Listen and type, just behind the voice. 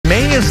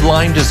is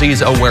Lyme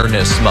Disease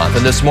Awareness Month,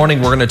 and this morning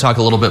we're going to talk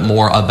a little bit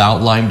more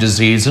about Lyme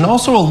disease and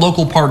also a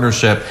local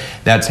partnership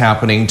that's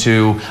happening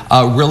to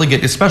really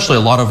get, especially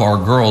a lot of our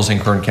girls in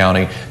Kern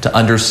County, to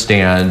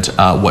understand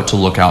what to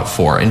look out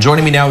for. And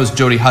joining me now is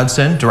Jody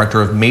Hudson,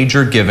 Director of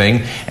Major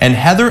Giving, and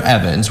Heather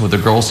Evans with the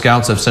Girl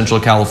Scouts of Central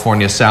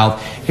California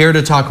South, here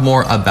to talk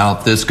more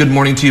about this. Good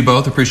morning to you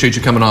both. Appreciate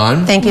you coming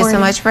on. Thank you so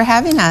much for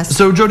having us.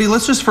 So Jody,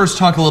 let's just first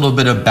talk a little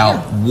bit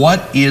about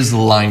what is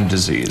Lyme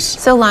disease.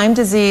 So Lyme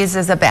disease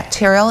is a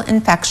bacterial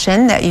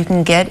infection that you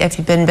can get if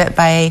you've been bit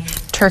by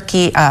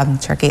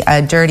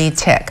a dirty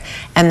tick.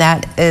 And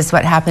that is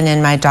what happened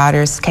in my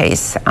daughter's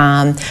case.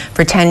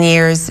 For 10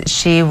 years,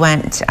 she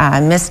went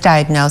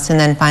misdiagnosed, and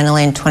then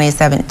finally in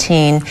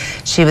 2017,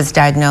 she was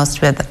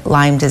diagnosed with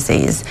Lyme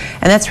disease.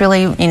 And that's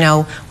really,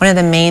 one of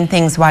the main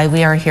things why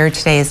we are here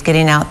today is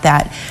getting out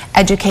that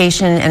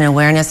education and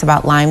awareness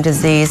about Lyme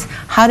disease,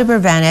 how to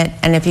prevent it,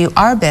 and if you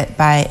are bit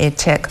by a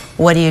tick,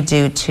 what do you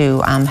do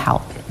to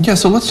help? Yeah,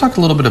 so let's talk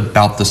a little bit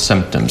about the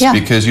symptoms,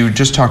 because you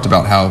just talked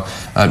about how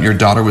your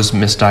daughter was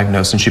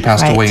misdiagnosed and she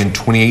passed away in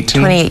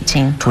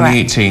 2018?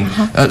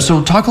 2018.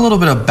 So talk a little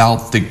bit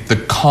about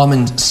the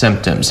common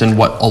symptoms and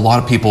what a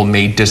lot of people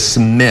may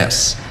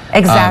dismiss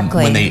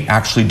when they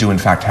actually do in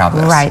fact have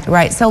this.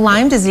 Right. So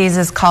Lyme disease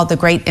is called the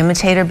great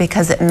imitator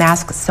because it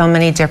masks so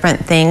many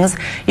different things.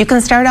 You can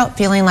start out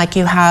feeling like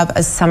you have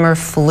a summer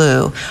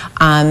flu,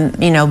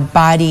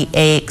 body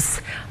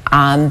aches,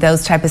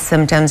 those type of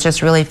symptoms,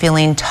 just really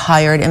feeling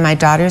tired. In my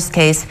daughter's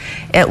case,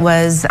 it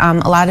was a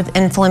lot of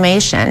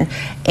inflammation.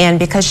 And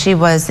because she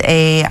was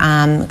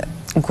a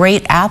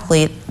great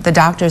athlete, the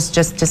doctors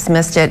just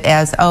dismissed it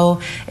as,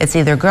 it's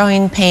either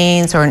growing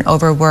pains or an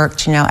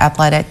overworked,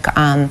 athletic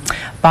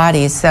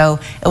body. So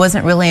it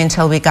wasn't really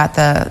until we got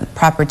the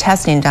proper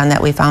testing done that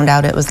we found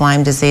out it was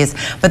Lyme disease.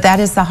 But that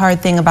is the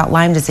hard thing about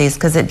Lyme disease,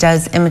 because it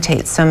does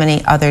imitate so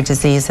many other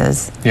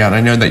diseases. Yeah, and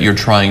I know that you're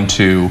trying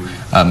to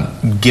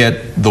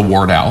get the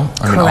word out.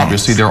 I mean,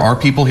 obviously there are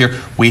people here.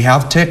 We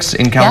have ticks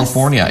in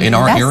California, in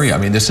our area. I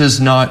mean, this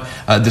is not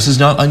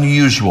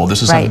unusual.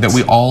 This is something that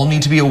we all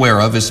need to be aware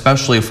of,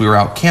 especially if we were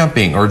out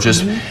camping or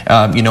just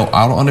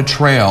out on a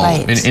trail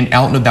and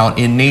out and about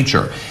in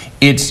nature.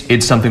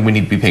 It's something we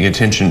need to be paying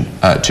attention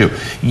to.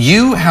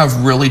 You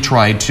have really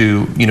tried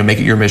to make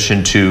it your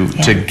mission to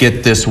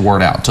get this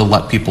word out, to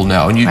let people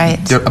know, and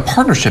a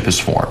partnership is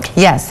formed.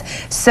 Yes.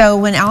 So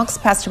when Alex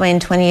passed away in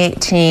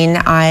 2018,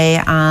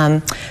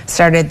 I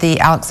started the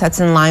Alex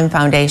Hudson Lyme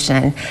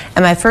Foundation,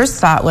 and my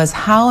first thought was,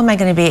 how am I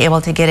going to be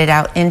able to get it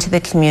out into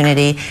the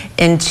community,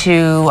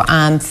 into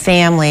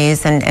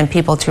families and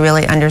people to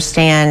really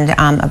understand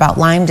about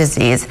Lyme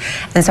disease?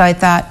 And so I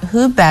thought,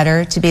 who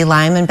better to be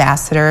Lyme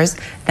ambassadors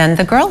than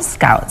the Girl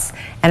Scouts?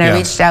 And I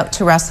reached out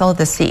to Russell,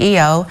 the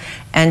CEO,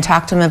 and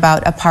talked to him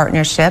about a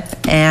partnership,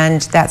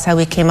 and that's how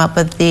we came up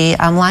with the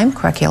Lyme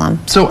curriculum.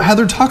 So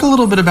Heather, talk a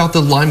little bit about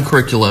the Lyme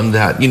curriculum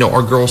that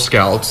our Girl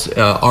Scouts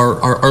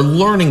are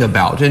learning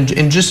about,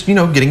 and just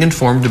getting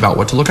informed about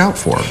what to look out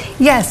for.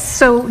 Yes,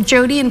 so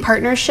Jody, in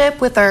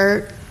partnership with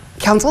our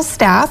council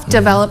staff,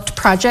 developed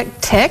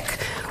Project Tick,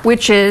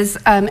 which is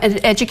an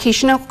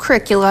educational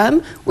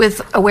curriculum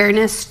with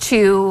awareness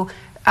to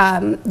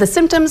the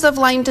symptoms of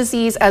Lyme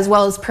disease as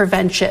well as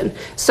prevention.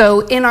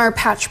 So in our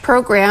patch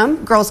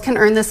program, girls can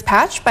earn this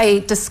patch by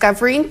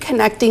discovering,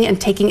 connecting, and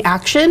taking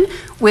action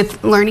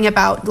with learning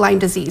about Lyme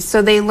disease.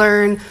 So they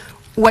learn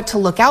what to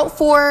look out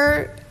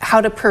for,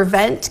 how to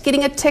prevent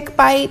getting a tick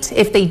bite.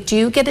 If they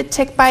do get a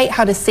tick bite,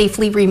 how to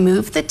safely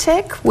remove the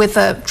tick with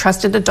a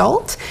trusted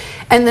adult.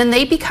 And then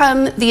they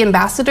become the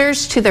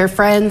ambassadors to their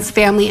friends,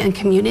 family, and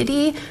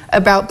community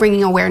about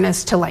bringing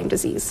awareness to Lyme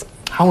disease.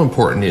 How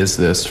important is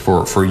this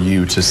for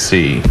you to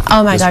see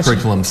this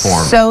curriculum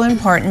form? So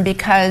important,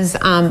 because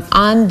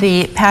on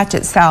the patch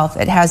itself,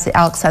 it has the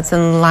Alex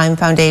Hudson Lyme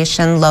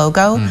Foundation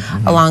logo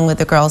along with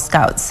the Girl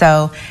Scouts.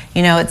 So,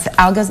 it's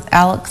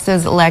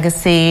Alex's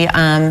legacy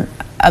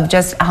of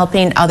just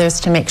helping others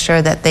to make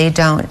sure that they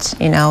don't,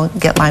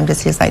 get Lyme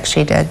disease like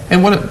she did.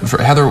 And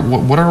Heather,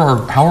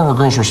 how are our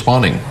girls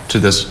responding to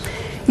this?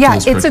 Yeah,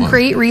 it's a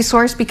great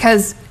resource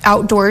because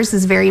outdoors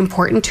is very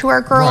important to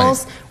our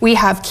girls. We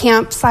have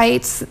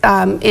campsites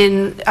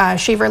in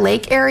Shaver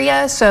Lake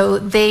area, so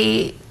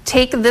they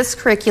take this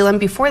curriculum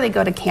before they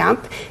go to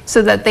camp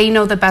so that they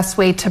know the best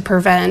way to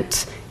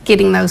prevent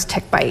getting those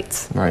tick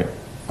bites. Right.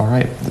 All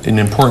right. An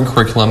important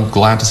curriculum.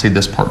 Glad to see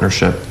this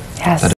partnership. Yes.